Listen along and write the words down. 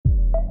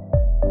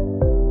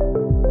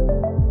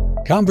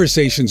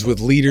Conversations with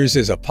Leaders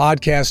is a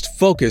podcast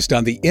focused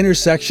on the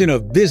intersection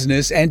of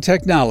business and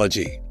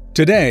technology.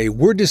 Today,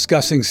 we're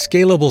discussing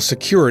scalable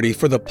security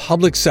for the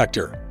public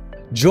sector.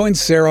 Join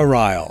Sarah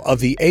Ryle of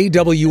the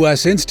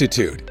AWS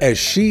Institute as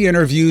she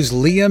interviews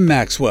Liam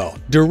Maxwell,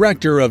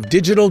 Director of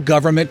Digital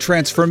Government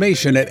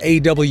Transformation at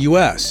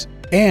AWS,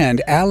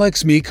 and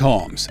Alex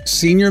Meek-Holmes,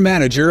 Senior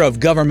Manager of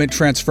Government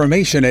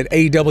Transformation at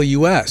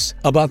AWS,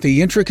 about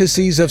the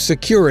intricacies of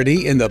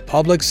security in the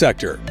public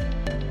sector.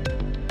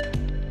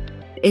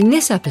 In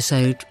this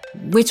episode,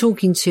 we're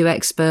talking to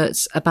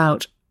experts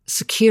about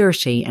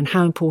security and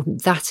how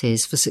important that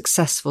is for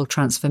successful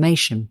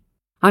transformation.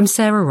 I'm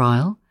Sarah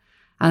Ryle,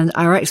 and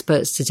our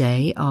experts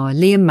today are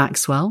Liam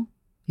Maxwell,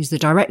 who's the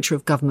Director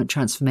of Government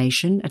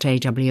Transformation at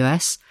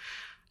AWS,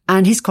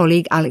 and his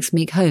colleague Alex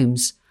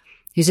Meek-Holmes,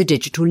 who's a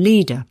digital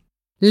leader.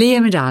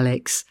 Liam and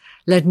Alex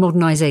led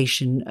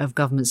modernisation of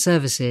government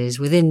services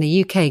within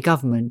the UK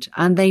government,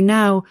 and they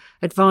now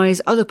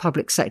advise other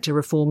public sector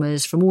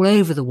reformers from all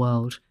over the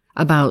world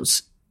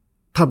about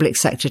public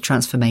sector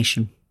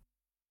transformation.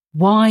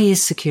 Why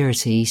is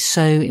security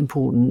so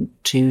important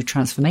to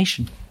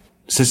transformation?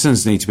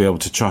 Citizens need to be able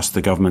to trust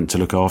the government to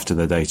look after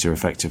their data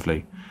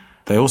effectively.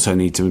 They also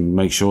need to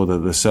make sure that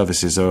the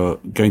services are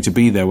going to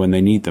be there when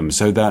they need them.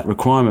 So that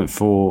requirement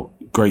for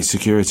great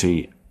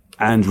security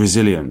and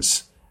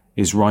resilience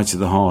is right at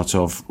the heart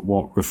of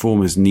what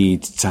reformers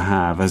need to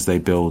have as they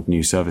build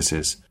new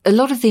services. A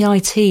lot of the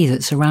IT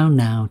that's around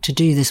now to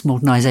do this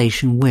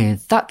modernisation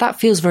with,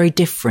 that feels very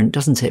different,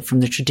 doesn't it, from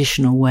the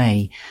traditional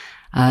way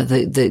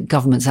the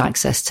government's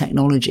access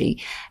technology.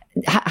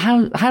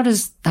 How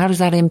does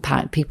that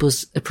impact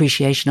people's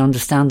appreciation,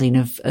 understanding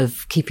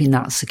of keeping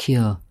that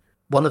secure?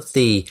 One of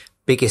the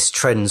biggest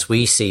trends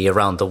we see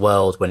around the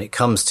world when it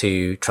comes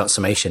to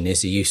transformation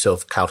is the use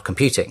of cloud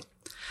computing.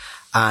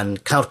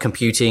 And cloud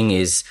computing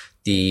is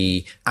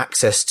the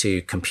access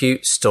to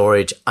compute,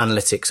 storage,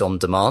 analytics on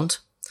demand.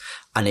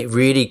 And it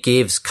really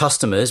gives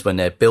customers, when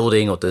they're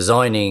building or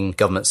designing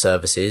government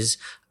services,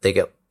 they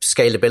get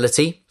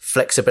scalability,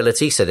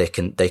 flexibility, so they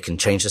can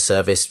change the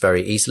service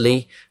very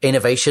easily,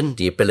 innovation,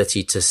 the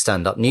ability to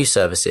stand up new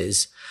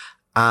services.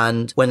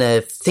 And when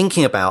they're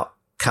thinking about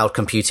cloud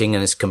computing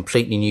and this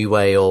completely new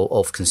way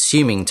of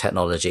consuming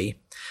technology,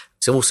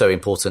 it's also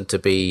important to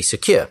be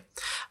secure.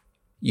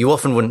 You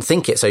often wouldn't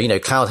think it. So,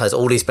 cloud has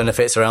all these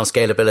benefits around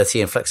scalability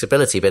and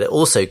flexibility, but it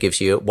also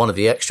gives you one of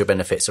the extra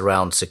benefits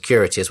around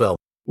security as well.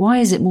 Why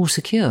is it more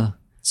secure?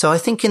 So I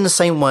think in the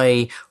same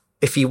way,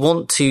 if you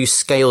want to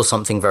scale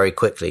something very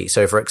quickly,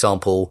 so for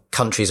example,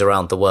 countries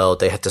around the world,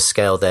 they had to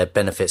scale their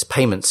benefits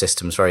payment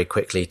systems very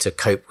quickly to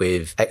cope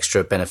with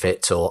extra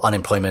benefit or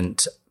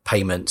unemployment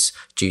payments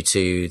due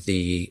to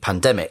the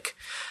pandemic.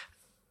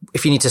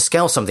 If you need to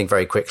scale something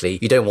very quickly,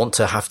 you don't want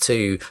to have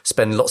to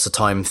spend lots of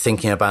time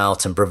thinking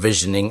about and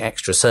provisioning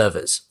extra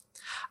servers.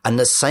 And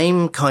the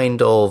same kind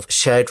of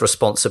shared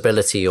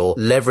responsibility or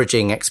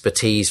leveraging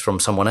expertise from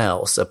someone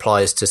else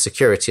applies to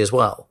security as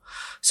well.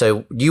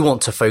 So you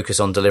want to focus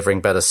on delivering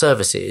better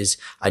services,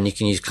 and you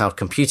can use cloud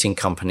computing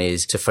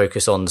companies to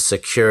focus on the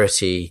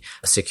security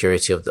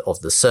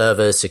of the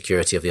servers,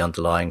 security of the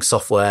underlying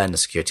software, and the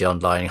security of the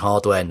underlying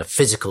hardware, and the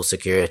physical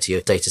security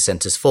of data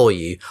centers for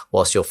you,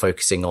 whilst you're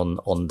focusing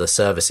on the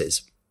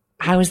services.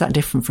 How is that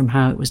different from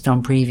how it was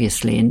done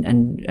previously,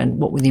 and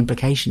what were the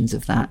implications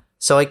of that?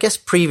 So I guess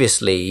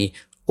previously,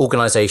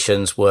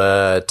 organizations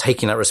were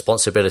taking that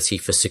responsibility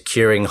for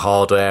securing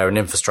hardware and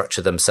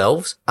infrastructure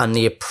themselves, and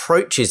the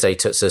approaches they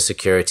took to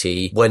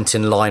security went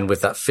in line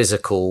with that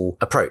physical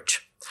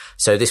approach.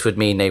 So this would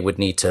mean they would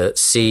need to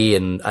see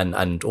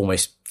and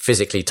almost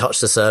physically touch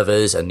the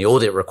servers, and the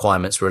audit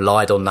requirements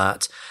relied on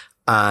that.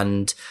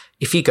 And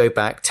if you go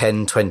back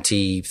 10,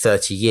 20,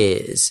 30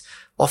 years,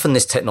 often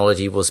this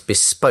technology was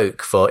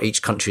bespoke for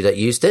each country that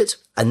used it,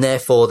 and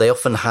therefore they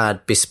often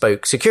had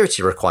bespoke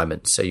security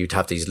requirements. So you'd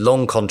have these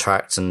long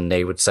contracts, and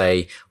they would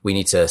say, we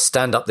need to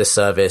stand up this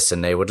service,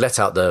 and they would let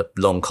out the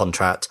long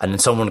contract, and then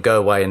someone would go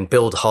away and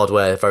build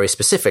hardware very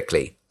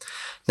specifically.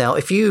 Now,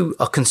 if you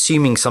are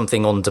consuming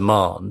something on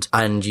demand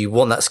and you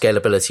want that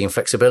scalability and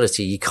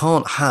flexibility, you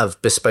can't have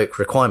bespoke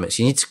requirements.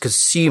 You need to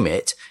consume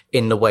it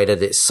in the way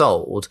that it's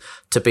sold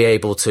to be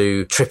able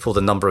to triple the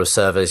number of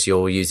servers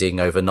you're using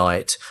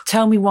overnight.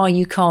 Tell me why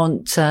you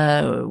can't,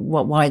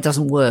 why it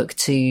doesn't work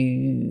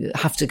to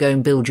have to go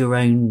and build your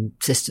own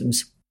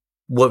systems.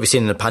 What we've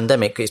seen in the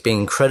pandemic, it's been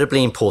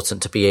incredibly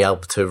important to be able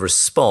to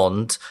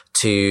respond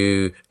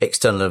to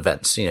external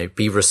events.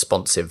 Be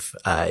responsive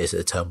is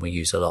a term we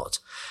use a lot.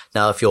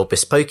 Now, if you're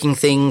bespoking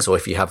things, or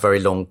if you have very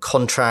long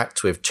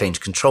contracts with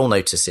change control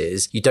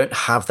notices, you don't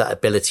have that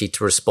ability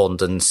to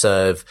respond and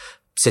serve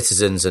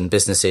citizens and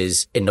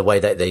businesses in the way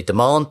that they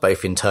demand,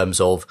 both in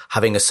terms of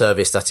having a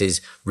service that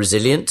is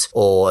resilient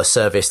or a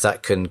service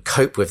that can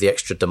cope with the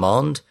extra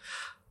demand.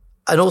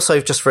 And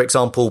also, just for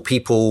example,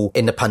 people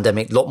in the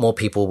pandemic, a lot more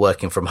people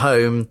working from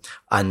home,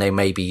 and they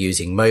may be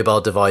using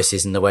mobile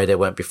devices in the way they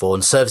weren't before,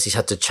 and services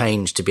had to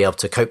change to be able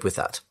to cope with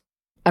that.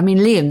 I mean,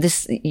 Liam,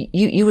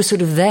 you were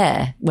sort of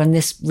there when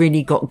this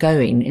really got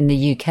going in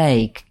the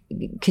UK.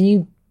 Can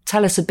you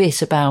tell us a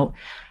bit about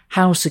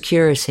how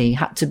security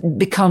had to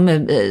become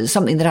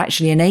something that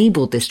actually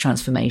enabled this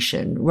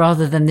transformation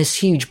rather than this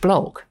huge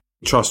block.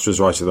 Trust was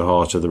right at the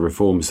heart of the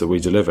reforms that we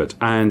delivered.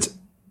 And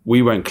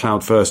we went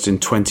cloud first in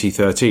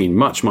 2013,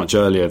 much, much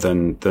earlier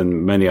than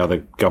many other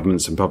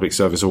governments and public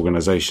service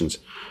organizations.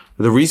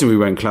 The reason we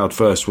went cloud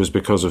first was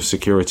because of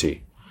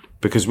security,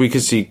 because we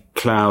could see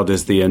cloud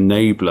as the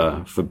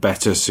enabler for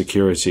better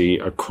security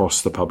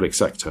across the public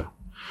sector.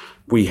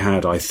 We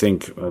had, I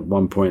think, at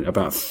one point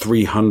about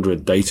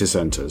 300 data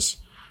centers,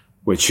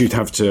 which you'd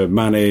have to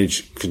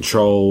manage,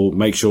 control,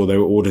 make sure they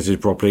were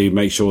audited properly,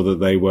 make sure that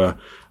they were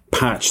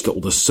patched, that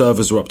all the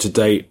servers were up to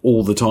date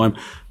all the time.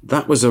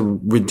 That was a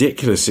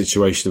ridiculous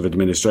situation of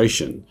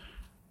administration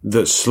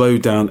that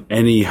slowed down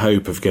any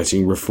hope of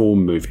getting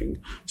reform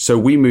moving. So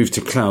we moved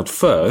to cloud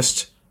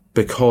first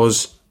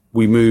because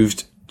we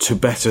moved to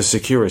better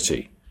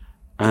security.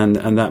 And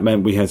that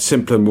meant we had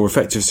simpler, more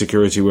effective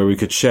security where we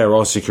could share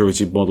our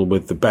security model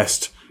with the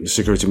best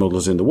security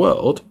models in the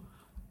world.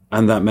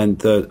 And that meant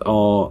that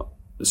our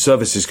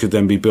services could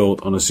then be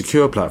built on a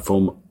secure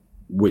platform,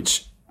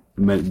 which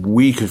meant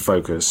we could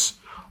focus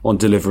on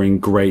delivering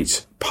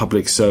great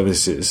public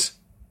services,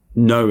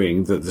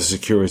 knowing that the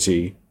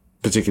security,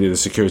 particularly the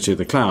security of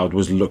the cloud,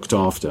 was looked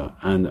after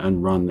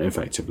and run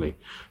effectively.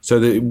 So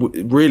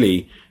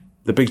really,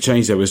 the big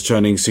change there was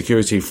turning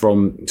security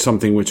from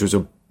something which was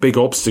a big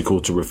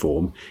obstacle to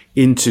reform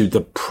into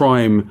the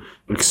prime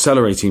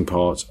accelerating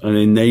part and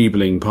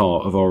enabling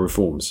part of our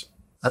reforms.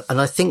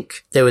 And I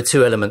think there were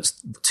two elements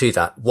to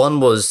that. One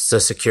was the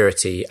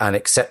security and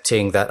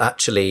accepting that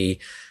actually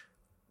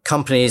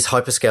companies,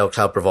 hyperscale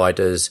cloud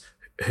providers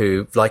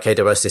who, like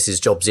AWS, this is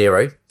job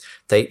zero.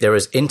 There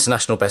is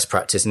international best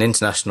practice and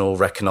international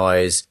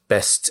recognized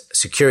best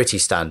security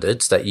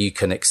standards that you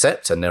can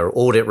accept. And there are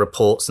audit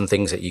reports and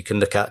things that you can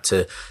look at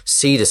to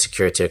see the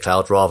security of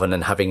cloud rather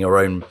than having your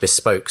own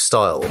bespoke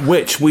style.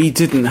 Which we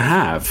didn't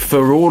have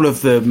for all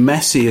of the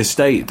messy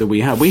estate that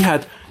we had. We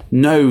had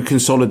no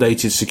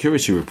consolidated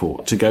security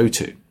report to go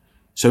to.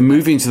 So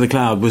moving to the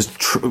cloud was,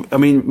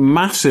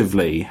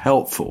 massively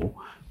helpful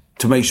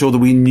to make sure that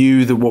we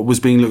knew that what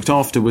was being looked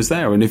after was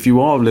there. And if you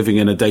are living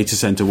in a data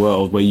center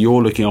world where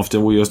you're looking after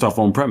all your stuff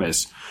on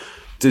premise,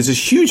 there's a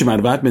huge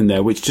amount of admin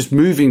there, which just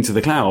moving to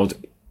the cloud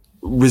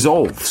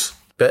resolves.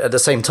 But at the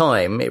same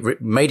time, it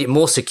made it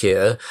more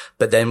secure.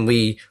 But then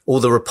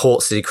all the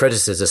reports the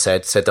accreditors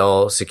have said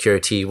our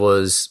security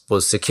was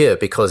secure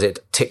because it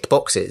ticked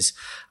boxes.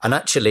 And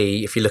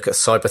actually, if you look at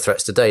cyber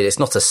threats today, it's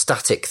not a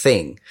static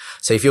thing.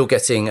 So if you're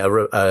getting an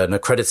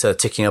accreditor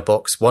ticking a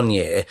box 1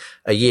 year,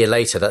 a year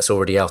later, that's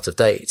already out of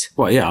date.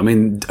 Well, yeah,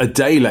 a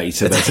day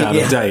later, that's out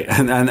of date.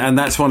 And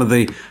that's one of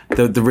the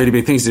really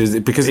big things is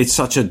because it's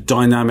such a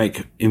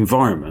dynamic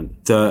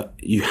environment that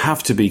you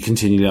have to be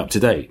continually up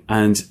to date.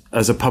 And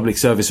as a public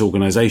service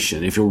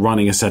organization, if you're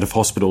running a set of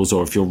hospitals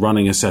or if you're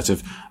running a set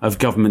of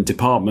government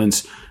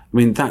departments,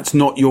 that's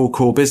not your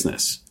core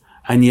business.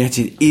 And yet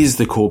it is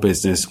the core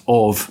business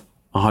of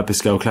a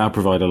hyperscale cloud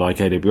provider like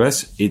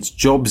AWS. It's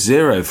job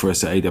zero for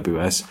us at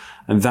AWS.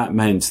 And that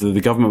meant that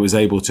the government was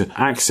able to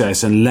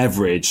access and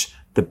leverage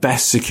the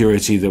best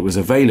security that was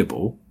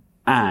available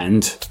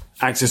and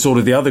access all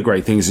of the other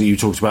great things that you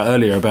talked about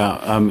earlier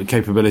about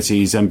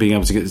capabilities and being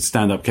able to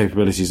stand up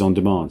capabilities on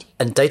demand.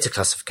 And data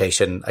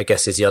classification, I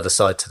guess, is the other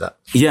side to that.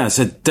 Yeah.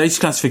 So data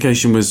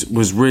classification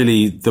was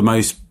really the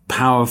most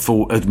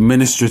powerful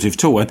administrative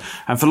tool.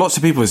 And for lots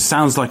of people, it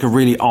sounds like a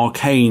really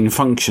arcane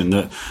function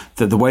that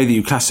the way that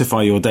you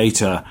classify your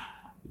data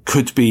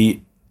could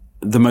be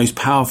the most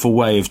powerful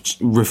way of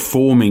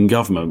reforming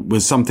government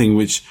was something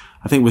which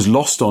I think was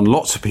lost on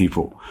lots of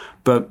people.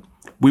 But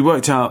we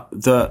worked out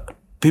that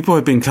people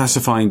have been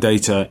classifying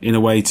data in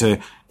a way to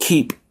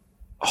keep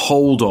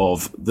hold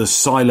of the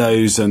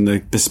silos and the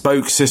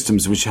bespoke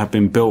systems which have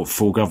been built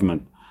for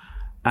government.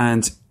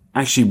 And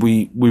actually,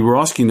 we were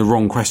asking the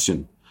wrong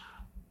question.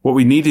 What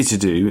we needed to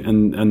do,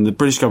 and the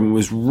British government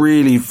was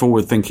really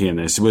forward thinking in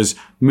this, was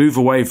move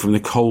away from the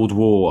Cold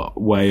War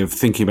way of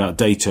thinking about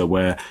data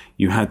where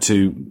you had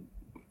to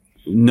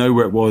know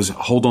where it was,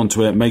 hold on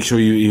to it, make sure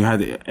you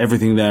had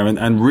everything there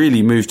and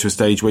really move to a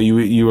stage where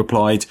you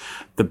applied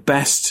the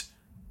best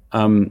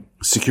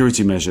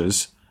security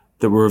measures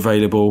that were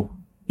available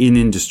in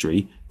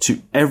industry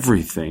to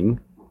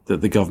everything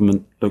that the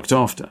government looked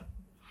after.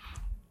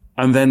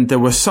 And then there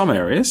were some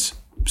areas,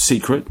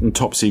 secret and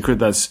top secret,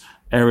 that's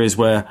areas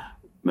where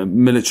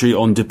military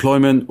on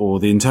deployment or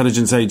the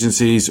intelligence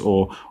agencies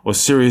or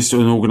serious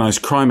and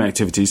organized crime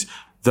activities,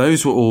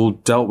 those were all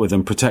dealt with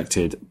and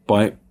protected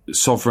by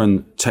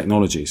sovereign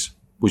technologies,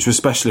 which were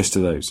specialists to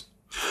those.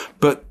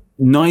 But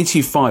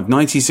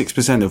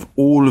 96% of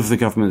all of the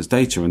government's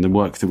data and the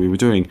work that we were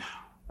doing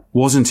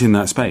wasn't in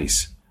that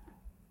space.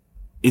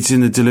 It's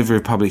in the delivery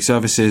of public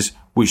services,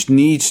 which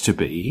needs to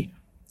be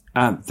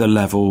at the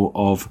level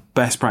of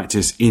best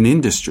practice in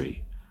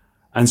industry.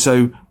 And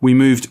so we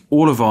moved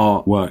all of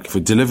our work for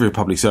delivery of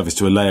public service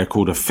to a layer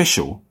called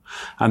official.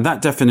 And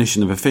that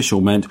definition of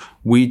official meant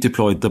we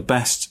deployed the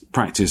best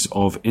practice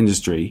of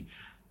industry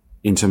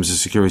in terms of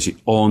security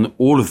on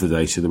all of the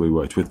data that we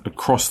worked with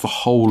across the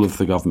whole of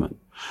the government.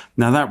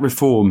 Now, that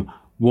reform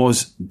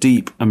was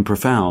deep and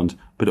profound,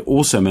 but it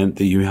also meant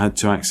that you had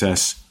to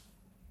access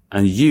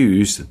and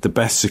use the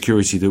best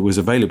security that was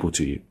available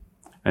to you.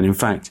 And in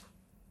fact,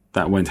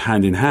 that went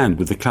hand in hand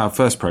with the Cloud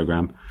First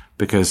program,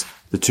 because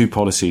the two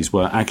policies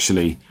were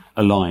actually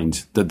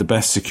aligned, that the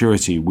best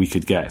security we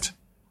could get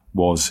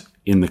was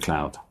in the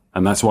cloud.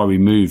 And that's why we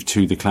moved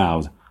to the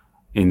cloud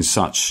in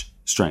such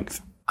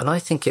strength. And I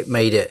think it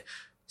made it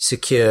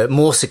secure,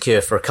 more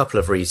secure for a couple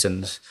of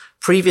reasons.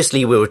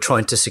 Previously, we were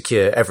trying to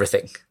secure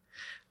everything.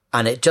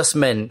 And it just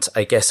meant,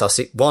 I guess, that's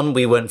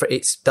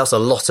a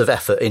lot of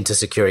effort into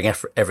securing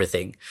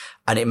everything.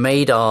 And it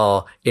made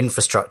our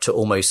infrastructure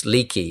almost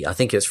leaky. I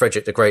think it's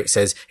Frederick the Great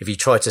says, if you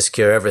try to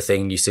secure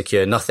everything, you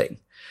secure nothing.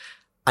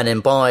 And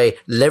then by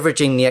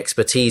leveraging the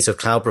expertise of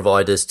cloud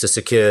providers to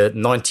secure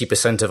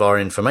 90% of our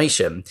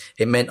information,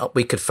 it meant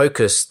we could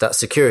focus that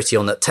security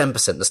on that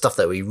 10%, the stuff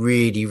that we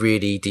really,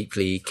 really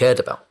deeply cared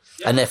about.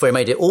 And therefore it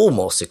made it all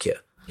more secure.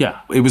 Yeah.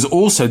 It was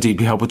also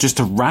deeply helpful just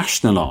to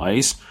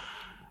rationalize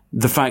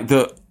the fact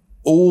that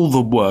all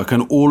the work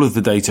and all of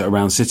the data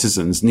around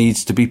citizens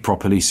needs to be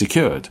properly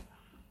secured.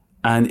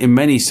 And in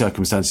many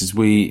circumstances,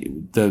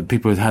 the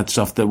people had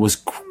stuff that was,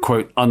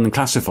 quote,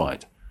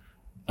 unclassified.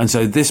 And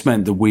so this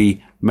meant that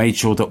we made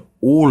sure that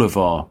all of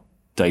our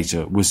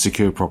data was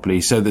secured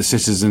properly so that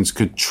citizens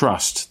could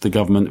trust the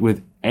government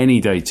with any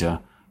data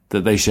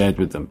that they shared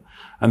with them.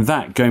 And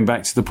that, going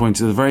back to the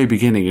point at the very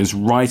beginning, is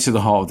right at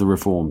the heart of the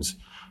reforms,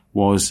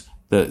 was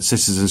that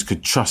citizens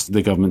could trust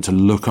the government to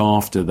look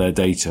after their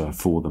data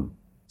for them.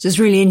 So it's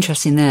really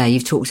interesting there.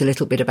 You've talked a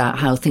little bit about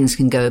how things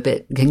can get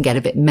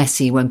a bit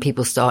messy when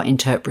people start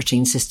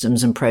interpreting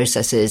systems and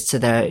processes to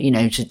their,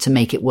 to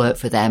make it work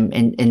for them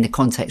in the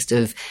context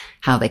of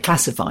how they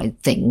classify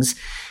things.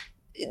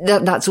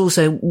 That's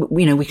also,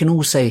 we can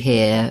also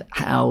hear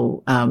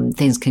how,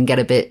 things can get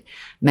a bit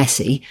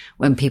messy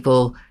when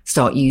people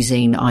start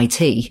using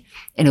IT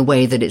in a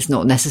way that it's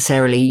not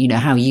necessarily,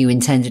 how you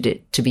intended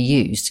it to be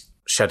used.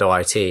 Shadow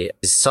IT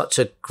is such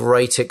a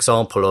great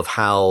example of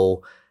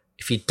how,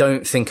 if you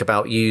don't think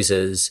about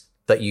users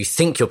that you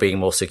think you're being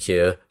more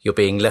secure, you're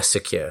being less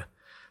secure.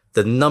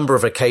 The number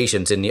of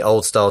occasions in the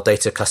old style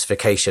data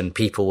classification,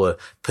 people were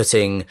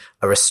putting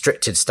a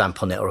restricted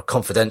stamp on it or a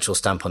confidential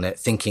stamp on it,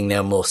 thinking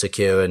they're more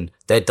secure, and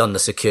they'd done the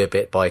secure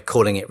bit by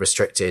calling it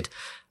restricted.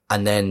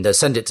 And then they'd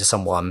send it to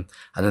someone,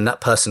 and then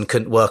that person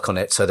couldn't work on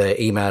it, so they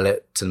email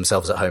it to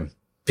themselves at home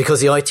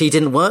because the IT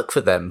didn't work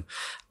for them.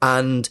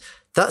 And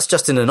that's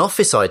just in an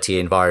office IT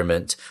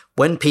environment.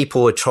 When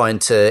people are trying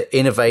to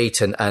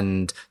innovate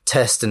and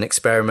test and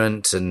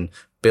experiment and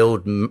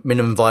build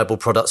minimum viable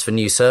products for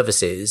new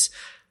services,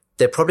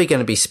 they're probably going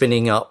to be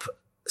spinning up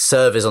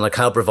servers on a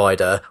cloud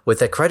provider with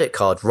their credit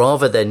card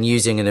rather than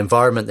using an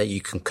environment that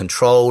you can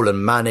control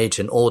and manage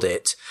and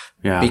audit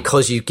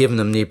because you've given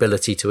them the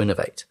ability to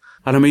innovate.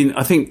 And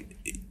I think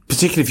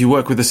particularly if you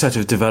work with a set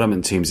of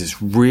development teams,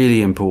 it's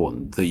really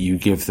important that you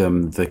give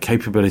them the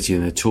capability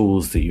and the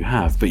tools that you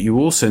have, but you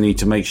also need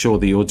to make sure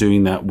that you're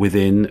doing that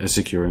within a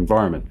secure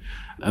environment.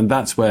 And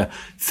that's where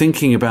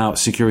thinking about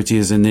security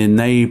as an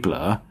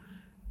enabler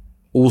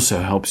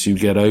also helps you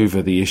get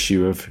over the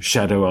issue of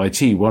shadow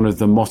IT. One of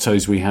the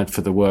mottos we had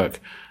for the work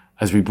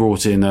as we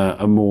brought in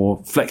a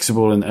more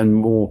flexible and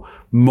more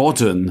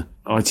modern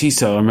IT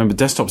cell, I remember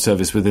desktop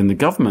service within the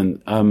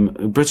government,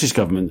 British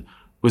government,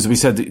 was we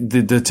said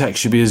the tech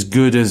should be as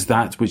good as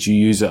that which you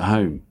use at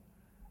home.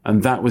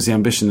 And that was the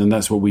ambition, and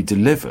that's what we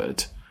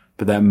delivered.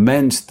 But that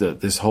meant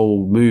that this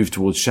whole move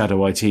towards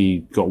shadow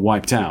IT got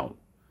wiped out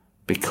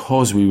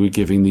because we were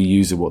giving the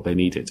user what they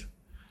needed.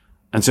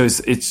 And so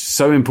it's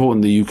so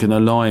important that you can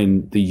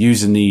align the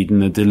user need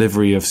and the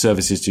delivery of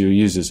services to your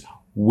users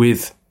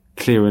with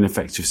clear and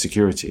effective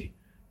security.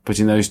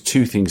 Putting those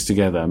two things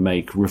together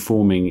make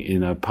reforming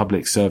in a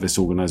public service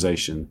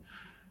organization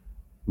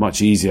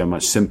much easier,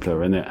 much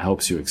simpler, and it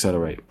helps you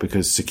accelerate,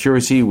 because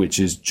security, which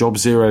is job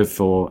zero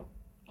for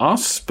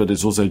us, but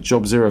it's also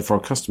job zero for our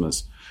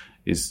customers,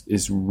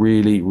 is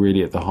really,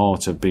 really at the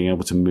heart of being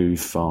able to move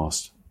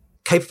fast.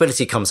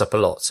 Capability comes up a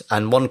lot.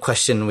 And one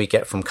question we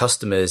get from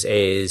customers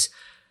is,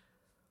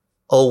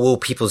 will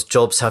people's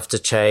jobs have to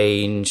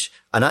change?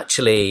 And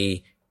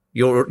actually,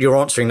 you're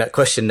answering that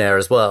question there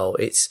as well.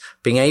 It's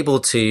being able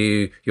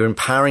to, you're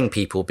empowering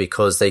people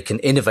because they can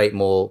innovate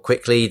more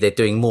quickly. They're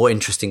doing more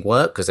interesting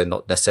work because they're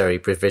not necessarily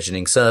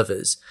provisioning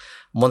servers.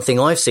 One thing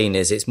I've seen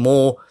is it's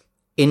more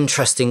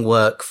interesting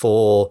work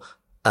for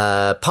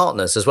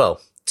partners as well.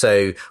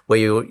 So where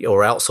you're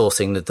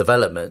outsourcing the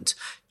development,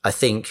 I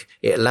think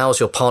it allows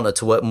your partner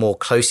to work more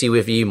closely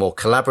with you, more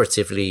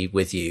collaboratively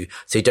with you.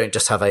 So you don't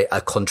just have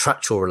a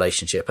contractual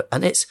relationship,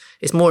 and it's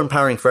more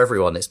empowering for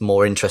everyone. It's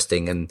more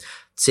interesting, and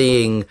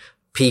seeing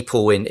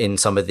people in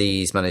some of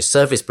these managed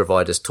service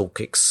providers talk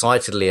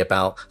excitedly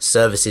about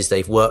services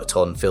they've worked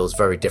on feels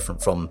very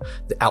different from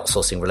the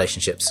outsourcing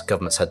relationships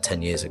governments had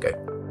 10 years ago.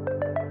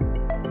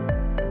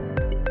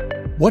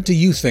 What do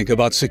you think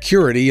about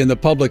security in the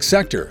public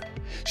sector?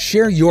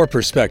 Share your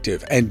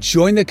perspective and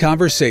join the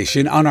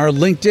conversation on our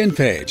LinkedIn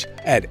page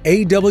at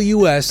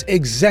AWS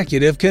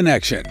Executive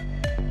Connection.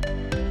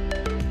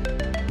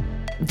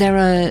 There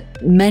are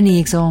many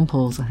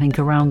examples, I think,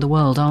 around the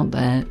world, aren't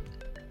there,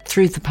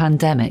 through the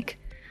pandemic,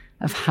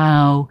 of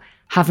how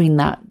having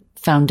that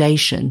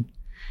foundation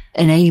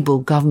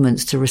enabled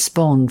governments to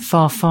respond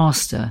far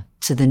faster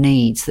to the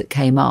needs that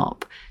came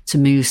up to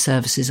move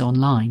services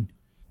online.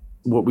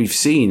 What we've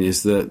seen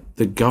is that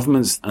the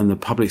governments and the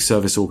public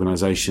service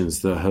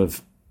organisations that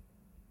have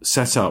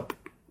set up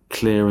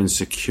clear and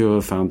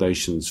secure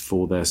foundations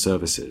for their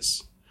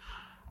services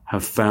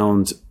have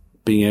found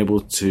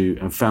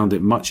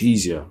it much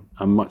easier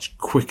and much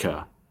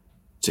quicker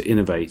to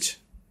innovate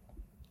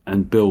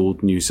and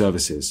build new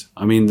services.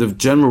 I mean, the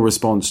general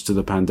response to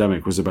the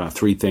pandemic was about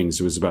three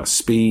things. It was about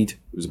speed,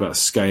 it was about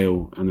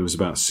scale, and it was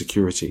about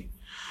security.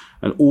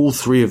 And all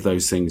three of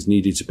those things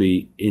needed to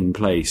be in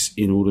place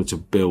in order to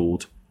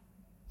build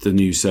the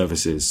new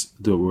services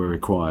that were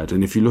required.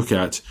 And if you look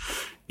at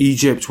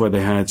Egypt, where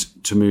they had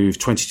to move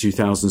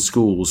 22,000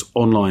 schools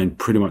online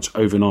pretty much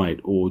overnight,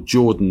 or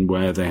Jordan,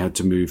 where they had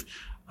to move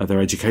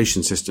their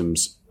education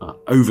systems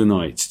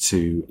overnight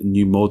to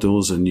new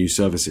models and new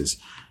services.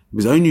 It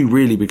was only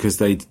really because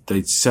they'd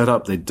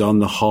done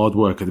the hard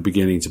work at the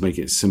beginning to make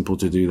it simple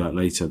to do that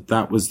later.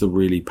 That was the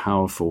really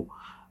powerful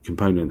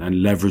component, and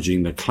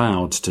leveraging the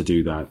cloud to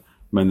do that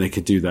meant they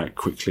could do that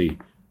quickly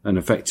and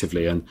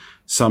effectively. And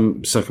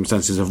some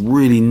circumstances of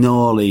really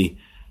gnarly,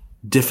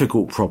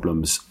 difficult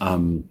problems.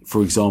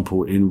 For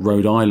example, in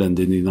Rhode Island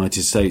in the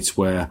United States,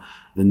 where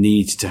the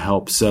need to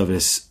help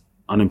service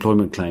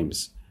unemployment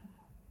claims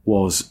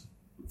was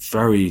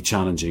very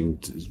challenging,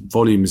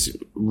 volumes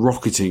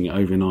rocketing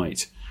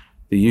overnight.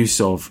 The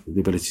use of the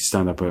ability to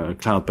stand up a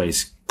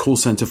cloud-based call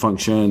center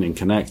function in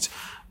Connect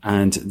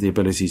and the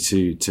ability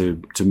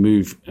to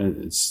move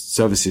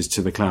services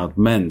to the cloud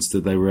meant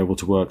that they were able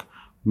to work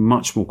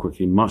much more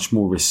quickly, much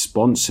more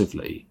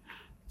responsively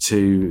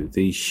to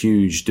the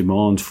huge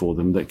demand for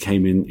them that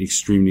came in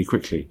extremely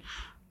quickly.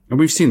 And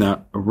we've seen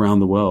that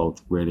around the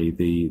world, really.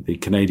 The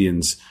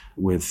Canadians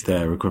with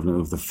their equivalent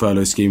of the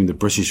furlough scheme, the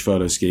British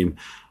furlough scheme,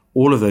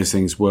 all of those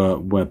things were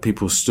where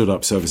people stood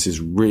up services,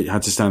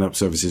 had to stand up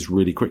services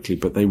really quickly,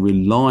 but they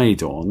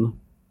relied on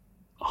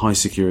high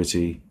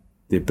security,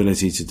 the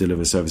ability to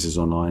deliver services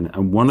online.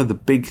 And one of the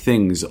big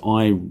things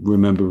I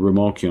remember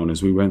remarking on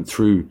as we went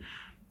through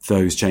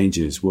those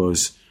changes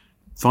was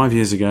 5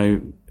 years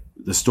ago,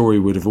 the story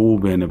would have all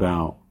been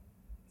about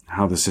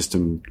how the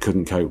system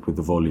couldn't cope with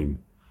the volume.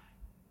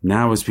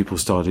 Now, as people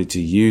started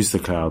to use the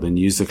cloud and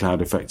use the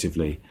cloud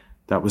effectively,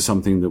 that was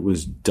something that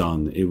was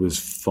done. It was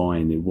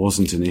fine. It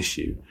wasn't an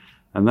issue.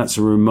 And that's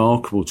a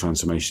remarkable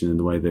transformation in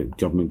the way that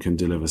government can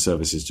deliver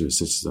services to its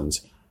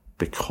citizens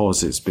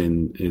because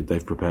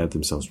they've prepared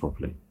themselves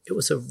properly. It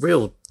was a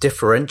real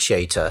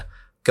differentiator.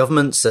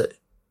 Governments that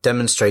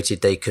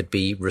demonstrated they could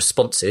be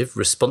responsive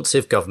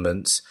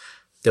governments.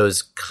 There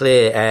was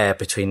clear air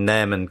between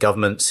them and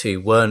governments who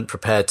weren't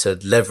prepared to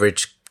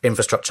leverage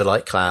infrastructure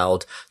like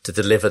cloud to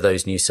deliver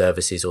those new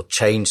services or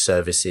change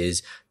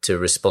services to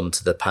respond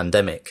to the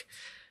pandemic.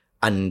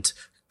 And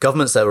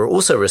governments that were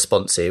also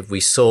responsive, we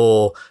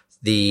saw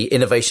the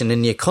innovation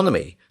in the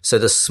economy. So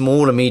the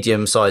small and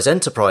medium-sized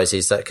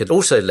enterprises that could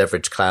also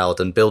leverage cloud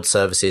and build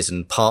services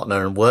and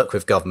partner and work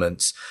with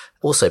governments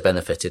also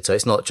benefited. So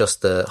it's not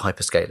just the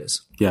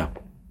hyperscalers. Yeah.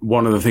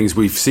 One of the things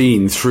we've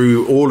seen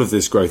through all of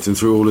this growth and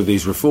through all of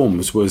these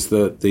reforms was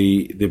that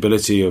the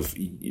ability of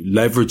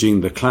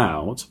leveraging the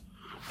cloud.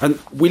 And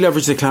we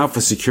leveraged the cloud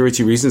for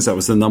security reasons. That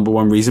was the number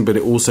one reason, but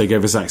it also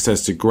gave us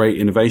access to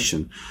great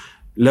innovation.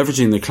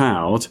 Leveraging the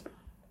cloud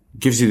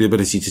gives you the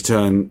ability to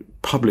turn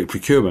public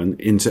procurement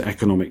into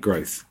economic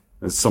growth.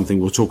 That's something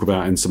we'll talk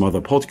about in some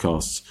other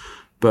podcasts.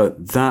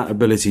 But that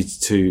ability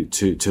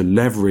to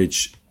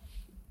leverage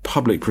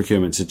public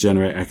procurement to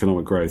generate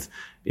economic growth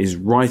is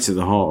right at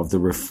the heart of the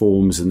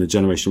reforms and the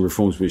generational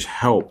reforms which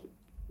help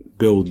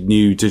build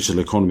new digital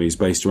economies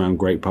based around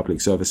great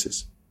public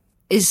services.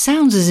 It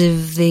sounds as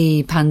if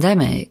the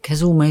pandemic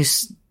has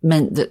almost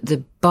meant that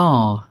the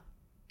bar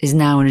is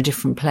now in a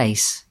different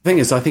place. The thing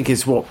is, I think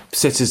it's what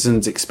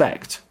citizens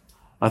expect.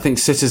 I think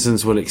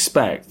citizens will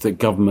expect that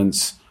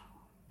governments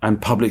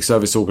and public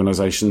service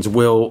organisations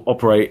will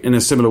operate in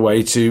a similar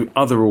way to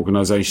other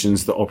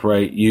organisations that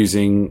operate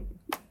using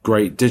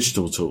great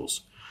digital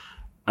tools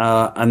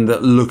and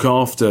that look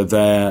after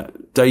their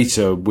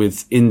data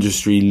with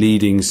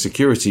industry-leading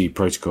security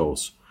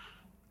protocols.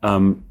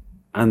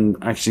 And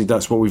actually,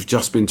 that's what we've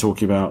just been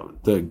talking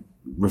about, the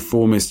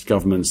reformist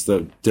governments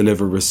that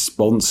deliver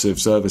responsive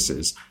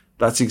services.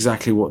 That's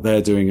exactly what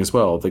they're doing as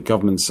well. The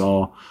governments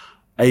are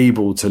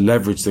able to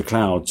leverage the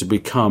cloud to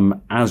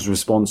become as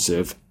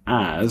responsive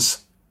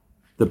as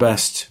the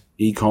best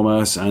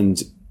e-commerce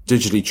and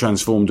digitally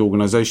transformed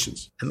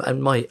organizations.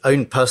 And my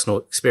own personal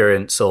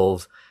experience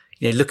of,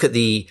 look at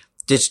the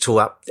digital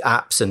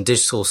apps and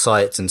digital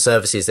sites and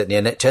services that the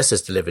NHS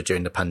has delivered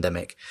during the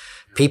pandemic.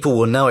 People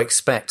will now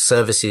expect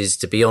services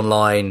to be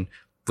online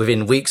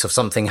within weeks of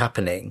something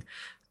happening.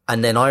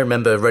 And then I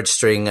remember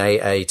registering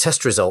a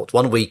test result.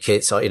 1 week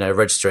it's,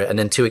 register it. And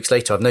then 2 weeks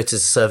later, I've noticed the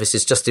service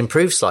has just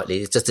improved slightly.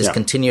 It's just this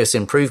continuous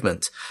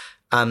improvement.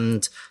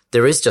 And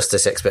there is just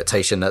this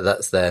expectation that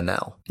that's there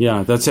now.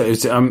 Yeah, that's it.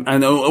 It's,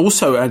 and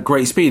also at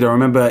great speed. I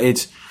remember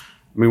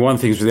one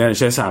of the things with the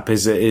NHS app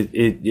is that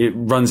it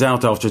runs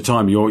out after a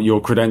time.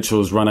 Your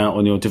credentials run out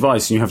on your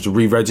device and you have to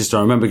re-register.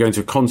 I remember going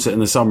to a concert in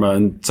the summer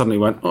and suddenly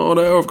went, oh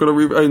no, I've got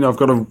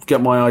to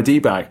get my ID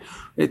back.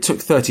 It took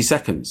 30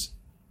 seconds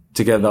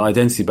to get the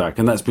identity back.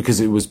 And that's because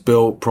it was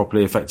built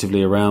properly,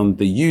 effectively around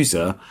the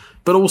user,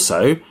 but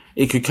also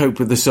it could cope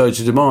with the surge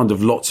of demand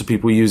of lots of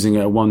people using it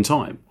at one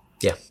time.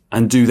 Yeah.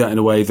 And do that in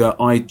a way that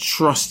I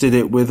trusted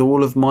it with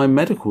all of my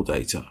medical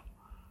data.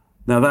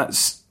 Now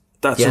that's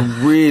a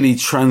really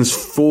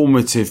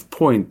transformative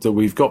point that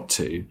we've got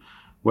to,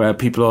 where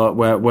people are,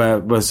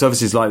 where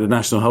services like the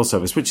National Health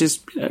Service, which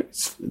is,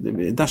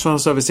 National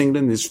Health Service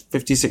England is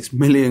 56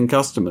 million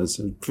customers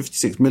and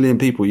 56 million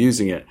people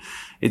using it.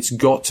 It's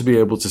got to be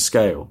able to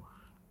scale.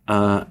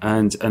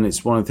 And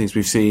it's one of the things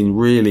we've seen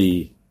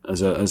really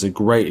as a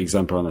great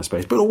example in that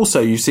space. But also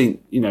you've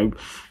seen,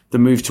 the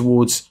move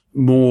towards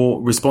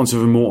more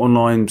responsive and more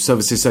online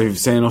services. So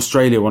say in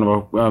Australia, one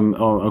of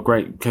our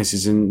great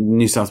cases in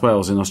New South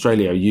Wales in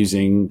Australia,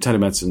 using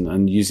telemedicine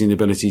and using the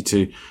ability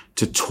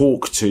to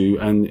talk to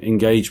and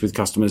engage with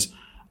customers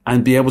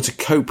and be able to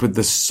cope with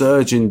the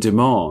surge in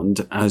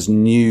demand as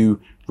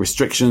new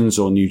restrictions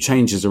or new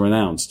changes are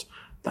announced.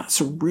 That's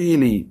a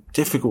really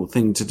difficult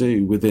thing to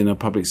do within a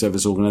public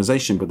service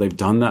organization, but they've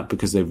done that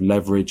because they've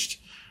leveraged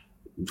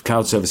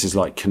cloud services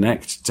like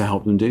Connect to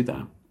help them do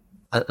that.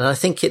 And I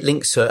think it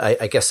links to,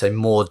 I guess, a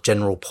more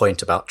general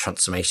point about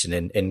transformation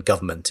in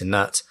government, in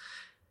that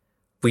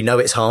we know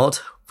it's hard.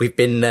 We've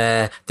been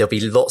there. There'll be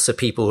lots of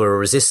people who are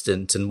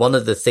resistant. And one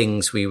of the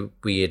things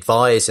we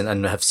advise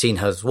and have seen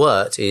has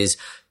worked is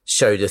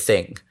show the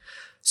thing.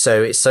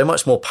 So it's so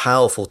much more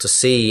powerful to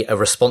see a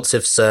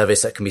responsive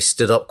service that can be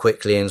stood up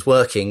quickly and is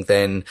working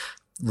than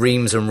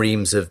reams and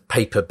reams of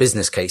paper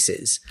business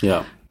cases.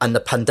 Yeah. And the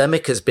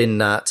pandemic has been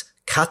that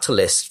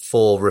catalyst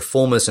for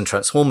reformers and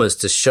transformers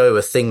to show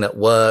a thing that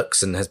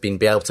works and has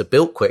been able to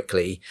build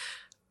quickly.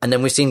 And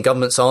then we've seen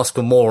governments ask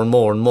for more and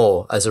more and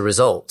more as a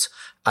result.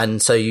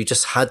 And so you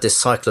just had this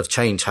cycle of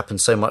change happen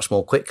so much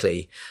more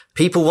quickly.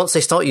 People, once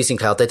they start using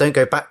cloud, they don't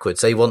go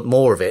backwards. They want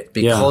more of it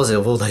because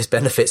of all those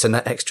benefits and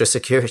that extra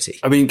security.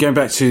 I mean, going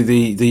back to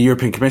the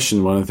European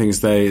Commission, one of the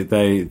things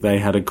they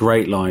had a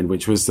great line,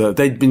 which was that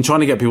they'd been trying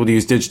to get people to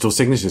use digital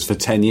signatures for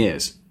 10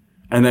 years.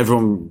 And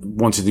everyone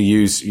wanted to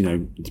use,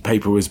 the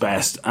paper was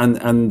best.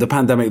 And the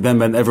pandemic then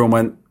meant everyone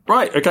went,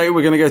 right, okay,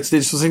 we're going to go to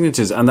digital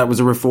signatures. And that was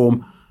a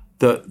reform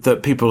that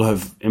people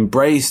have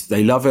embraced.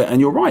 They love it. And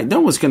you're right.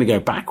 No one's going to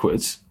go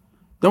backwards.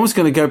 No one's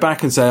going to go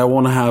back and say, I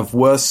want to have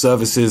worse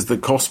services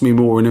that cost me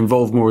more and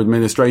involve more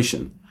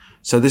administration.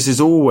 So this is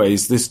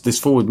always, this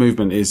forward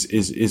movement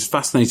is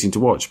fascinating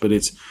to watch, but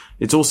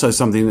it's also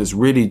something that's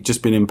really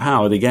just been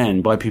empowered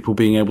again by people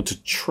being able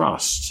to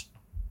trust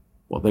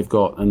what they've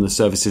got and the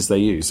services they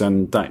use.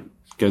 And that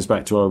goes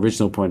back to our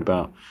original point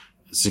about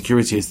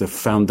security is the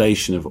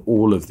foundation of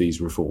all of these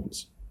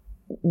reforms.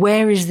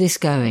 Where is this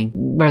going?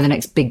 Where are the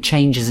next big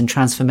changes and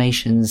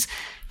transformations,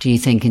 do you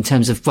think, in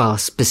terms of,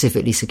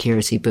 specifically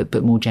security, but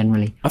more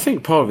generally? I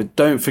think part of it,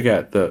 don't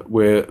forget that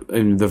we're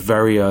in the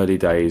very early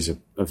days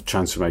of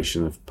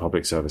transformation of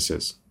public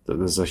services, that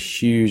there's a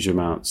huge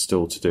amount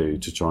still to do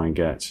to try and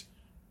get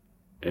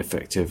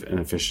effective and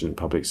efficient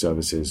public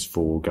services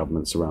for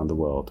governments around the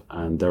world.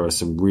 And there are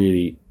some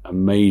really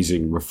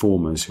amazing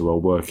reformers who are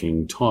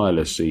working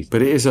tirelessly,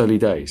 but it is early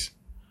days.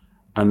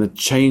 And the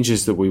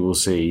changes that we will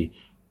see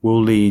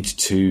will lead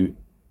to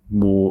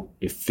more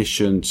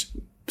efficient,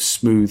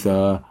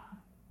 smoother,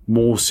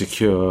 more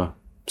secure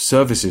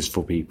services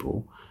for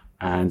people.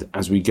 And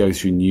as we go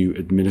through new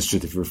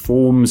administrative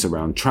reforms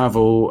around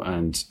travel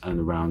and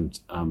around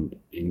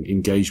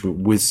engagement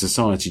with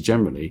society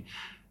generally,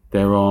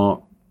 there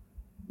are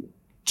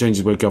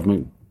changes where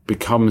government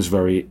becomes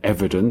very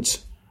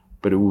evident,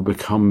 but it will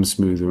become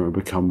smoother and it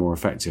will become more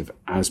effective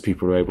as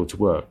people are able to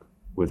work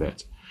with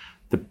it.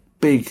 The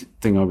big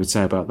thing I would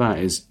say about that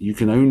is you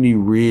can only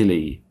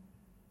really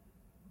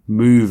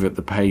move at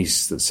the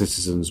pace that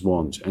citizens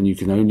want, and you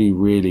can only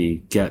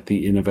really get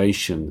the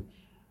innovation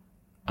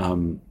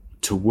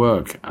to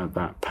work at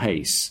that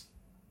pace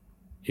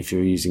if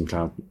you're using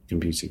cloud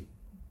computing.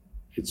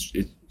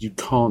 You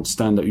can't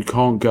stand up. You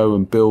can't go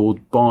and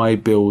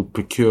build,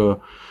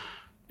 procure,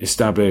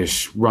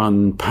 establish,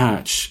 run,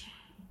 patch,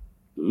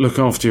 look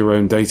after your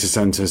own data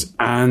centers,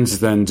 and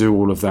then do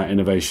all of that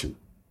innovation.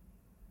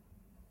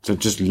 So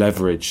just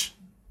leverage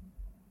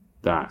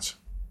that.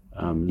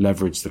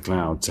 Leverage the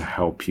cloud to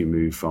help you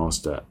move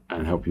faster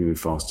and help you move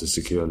faster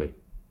securely.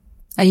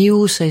 Are you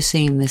also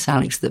seeing this,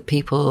 Alex, that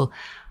people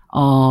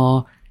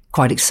are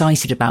quite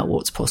excited about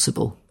what's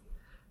possible?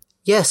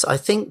 Yes, I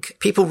think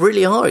people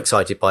really are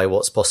excited by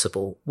what's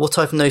possible. What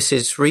I've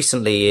noticed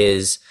recently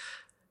is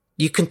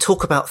you can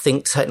talk about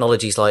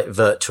technologies like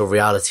virtual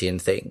reality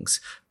and things,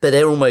 but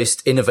they're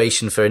almost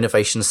innovation for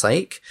innovation's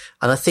sake.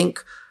 And I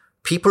think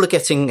people are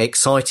getting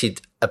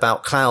excited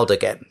about cloud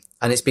again.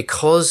 And it's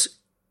because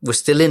we're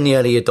still in the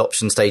early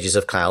adoption stages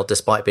of cloud,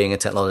 despite being a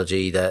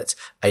technology that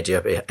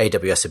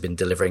AWS have been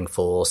delivering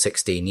for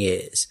 16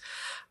 years.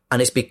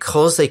 And it's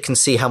because they can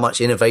see how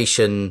much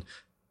innovation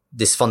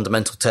this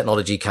fundamental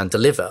technology can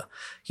deliver.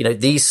 You know,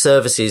 these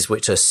services,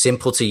 which are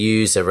simple to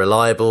use, they're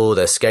reliable,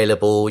 they're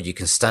scalable, you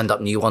can stand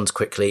up new ones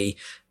quickly.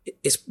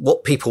 It's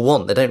what people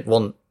want. They don't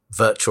want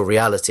virtual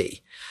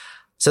reality.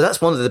 So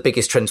that's one of the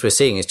biggest trends we're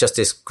seeing, is just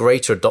this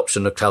greater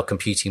adoption of cloud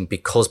computing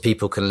because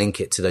people can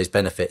link it to those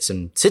benefits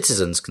and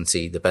citizens can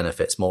see the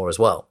benefits more as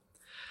well.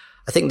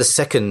 I think the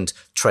second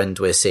trend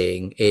we're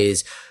seeing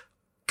is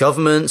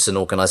governments and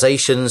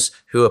organizations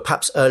who are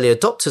perhaps early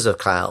adopters of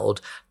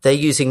cloud, they're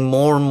using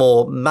more and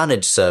more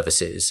managed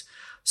services.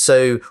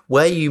 So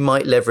where you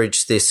might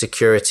leverage the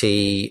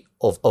security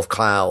of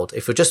cloud,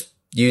 if you're just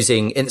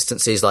using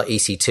instances like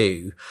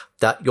EC2,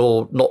 that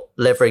you're not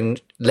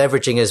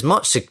leveraging as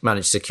much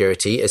managed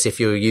security as if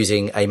you're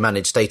using a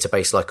managed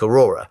database like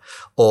Aurora.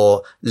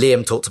 Or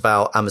Liam talked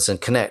about Amazon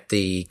Connect,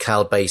 the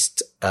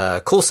cloud-based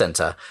call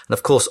center. And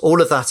of course,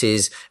 all of that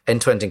is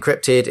end-to-end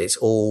encrypted. It's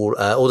all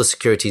the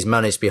security is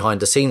managed behind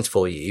the scenes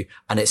for you,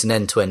 and it's an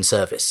end-to-end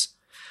service.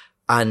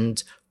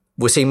 And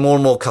we're seeing more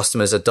and more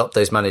customers adopt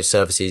those managed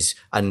services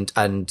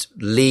and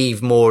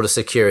leave more of the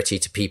security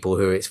to people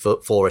who it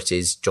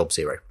is job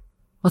zero.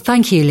 Well,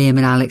 thank you, Liam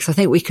and Alex. I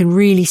think we can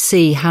really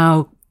see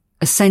how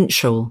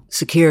essential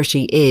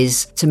security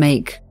is to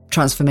make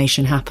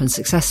transformation happen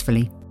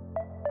successfully.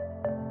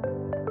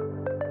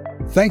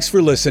 Thanks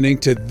for listening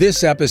to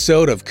this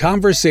episode of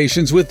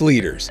Conversations with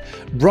Leaders,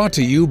 brought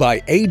to you by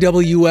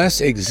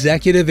AWS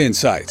Executive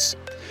Insights.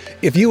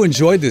 If you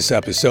enjoyed this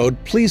episode,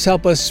 please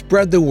help us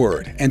spread the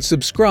word and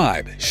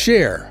subscribe,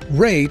 share,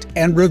 rate,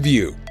 and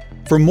review.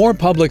 For more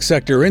public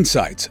sector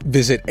insights,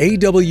 visit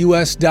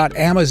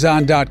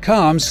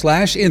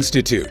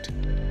aws.amazon.com/institute.